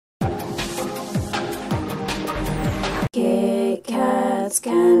Kit Kats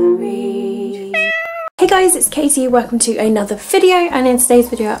can read. Hey guys, it's Katie. Welcome to another video, and in today's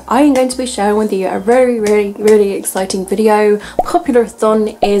video I am going to be sharing with you a really exciting video.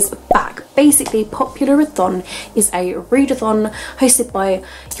 Popularathon is back. Basically, Popularathon is a readathon hosted by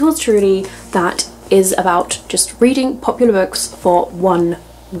yours truly that is about just reading popular books for 1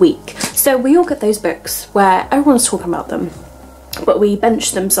 week. So we all get those books where everyone's talking about them, but we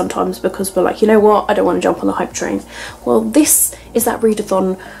bench them sometimes because we're like, you know what, I don't want to jump on the hype train. Well, this is that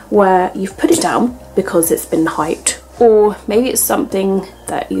readathon where you've put it down because it's been hyped, or maybe it's something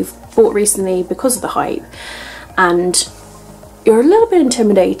that you've bought recently because of the hype and you're a little bit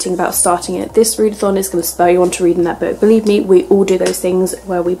intimidating about starting it. This readathon is going to spur you on to reading that book. Believe me, we all do those things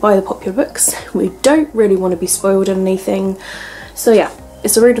where we buy the popular books. We don't really want to be spoiled in anything. So yeah,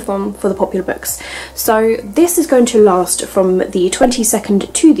 it's a readathon for the popular books. So this is going to last from the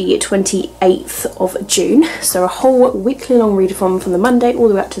 22nd to the 28th of June. So a whole weekly long readathon from the Monday all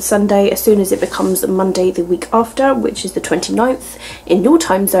the way up to Sunday. As soon as it becomes Monday the week after, which is the 29th in your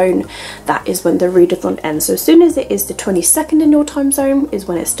time zone, that is when the readathon ends. So as soon as it is the 22nd in your time zone is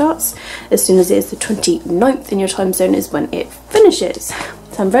when it starts. As soon as it is the 29th in your time zone is when it finishes.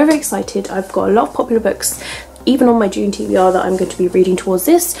 So I'm very excited. I've got a lot of popular books even on my June TBR that I'm going to be reading towards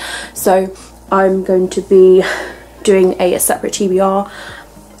this. So I'm going to be doing a separate TBR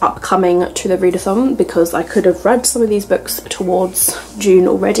upcoming to the readathon because I could have read some of these books towards June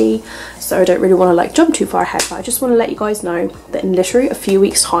already, so I don't really want to like jump too far ahead, but I just want to let you guys know that in literally a few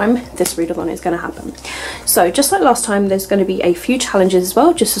weeks time this readathon is going to happen. So just like last time, there's going to be a few challenges as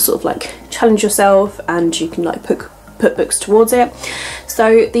well, just to sort of like challenge yourself, and you can like put books towards it.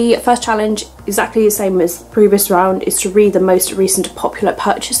 So the first challenge, exactly the same as the previous round, is to read the most recent popular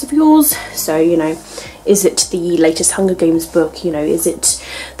purchase of yours. So, you know, is it the latest Hunger Games book? You know, is it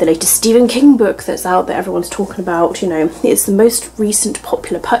the latest Stephen King book that's out that everyone's talking about? You know, it's the most recent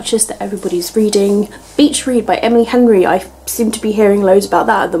popular purchase that everybody's reading. Beach Read by Emily Henry, I seem to be hearing loads about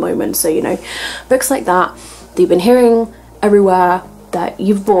that at the moment. So, you know, books like that you've been hearing everywhere that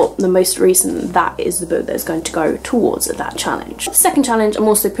you've bought, the most recent, that is the book that's going to go towards that challenge. The second challenge I'm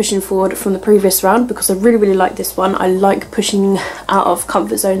also pushing forward from the previous round because I really like this one. I like pushing out of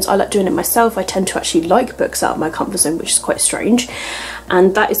comfort zones. I like doing it myself. I tend to actually like books out of my comfort zone, which is quite strange,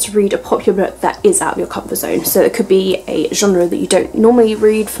 and that is to read a popular book that is out of your comfort zone. So it could be a genre that you don't normally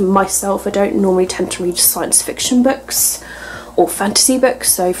read. For myself, I don't normally tend to read science fiction books or fantasy books,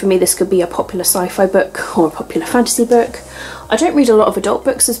 so for me this could be a popular sci-fi book or a popular fantasy book. I don't read a lot of adult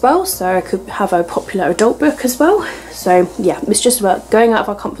books as well, so I could have a popular adult book as well. So yeah, it's just about going out of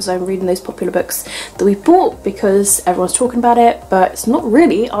our comfort zone, reading those popular books that we bought because everyone's talking about it, but it's not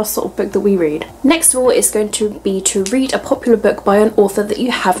really our sort of book that we read. Next of all is going to be to read a popular book by an author that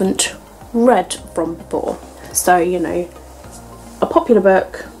you haven't read from before. So, you know, a popular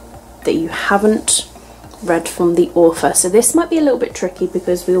book that you haven't read from the author. So this might be a little bit tricky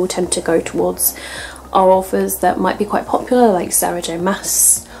because we all tend to go towards our authors that might be quite popular, like Sarah J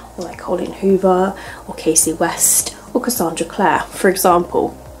Maas, or like Colleen Hoover, or Casey West, or Cassandra Clare, for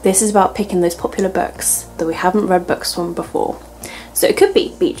example. This is about picking those popular books that we haven't read books from before. So it could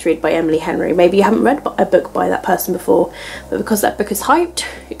be Beach Read by Emily Henry. Maybe you haven't read a book by that person before, but because that book is hyped,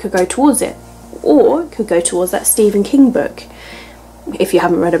 it could go towards it. Or it could go towards that Stephen King book, if you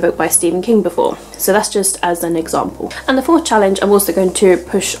haven't read a book by Stephen King before. So that's just as an example. And the fourth challenge I'm also going to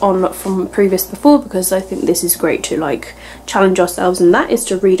push on from previous before because I think this is great to like challenge ourselves, and that is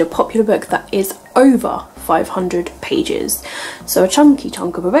to read a popular book that is over 500 pages. So a chunky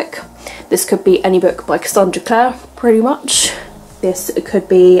chunk of a book. This could be any book by Cassandra Clare, pretty much. This could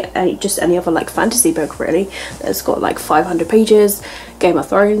be just any other like fantasy book really that's got like 500 pages. Game of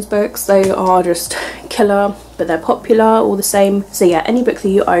Thrones books, they are just killer, but they're popular all the same. So yeah, any book that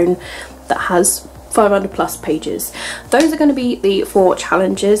you own that has 500 plus pages. Those are going to be the 4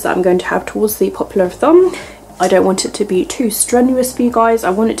 challenges that I'm going to have towards the Popularathon. I don't want it to be too strenuous for you guys.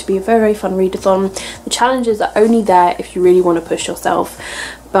 I want it to be a very fun readathon. The challenges are only there if you really want to push yourself,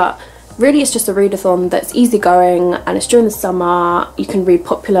 but really it's just a readathon that's easygoing, and it's during the summer. You can read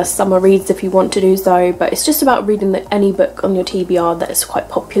popular summer reads if you want to do so, but it's just about reading any book on your TBR that is quite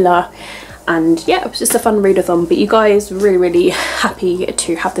popular. And yeah, it was just a fun readathon, but you guys were really happy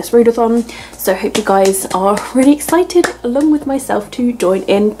to have this readathon, so I hope you guys are really excited along with myself to join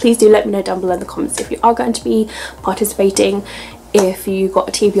in. Please do let me know down below in the comments if you are going to be participating. If you got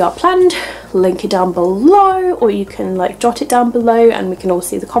a TBR planned, link it down below, or you can like jot it down below and we can all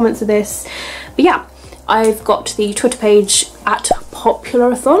see the comments of this. But yeah, I've got the Twitter page at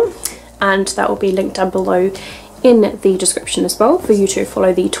Popularathon, and that will be linked down below in the description as well for you to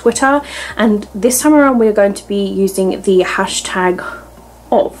follow the Twitter, and this time around we're going to be using the hashtag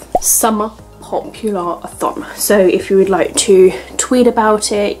of Summer Popularathon. So if you would like to tweet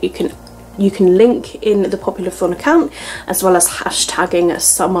about it, you can link in the Popularathon account, as well as hashtagging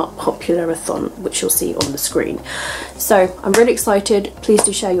Summer Popularathon, which you'll see on the screen. So I'm really excited. Please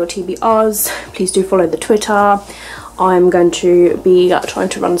do share your TBRs, please do follow the Twitter. I'm going to be trying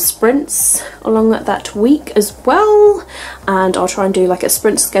to run sprints along that week as well, and I'll try and do like a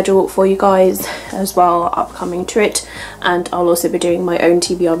sprint schedule for you guys as well upcoming to it, and I'll also be doing my own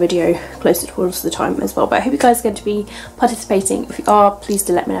TBR video closer towards the time as well. But I hope you guys are going to be participating. If you are, please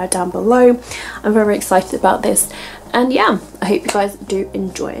do let me know down below. I'm very excited about this, and yeah, I hope you guys do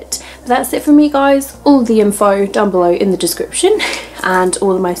enjoy it. But that's it from me, guys. All the info down below in the description, and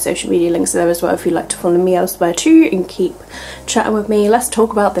all of my social media links are there as well if you'd like to follow me elsewhere too and keep chatting with me. Let's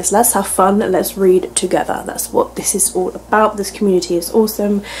talk about this, let's have fun, let's read together. That's what this is all about. This community is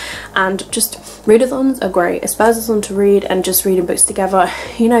awesome, and just readathons are great. Inspires us on to read, and just reading books together,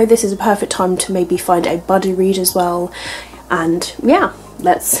 you know, this is a perfect time to maybe find a buddy read as well. And yeah,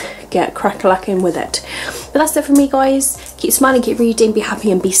 let's get crack-a-lacking with it. But that's it from me, guys. Keep smiling, keep reading, be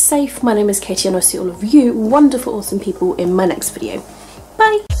happy and be safe. My name is Katie, and I'll see all of you wonderful awesome people in my next video.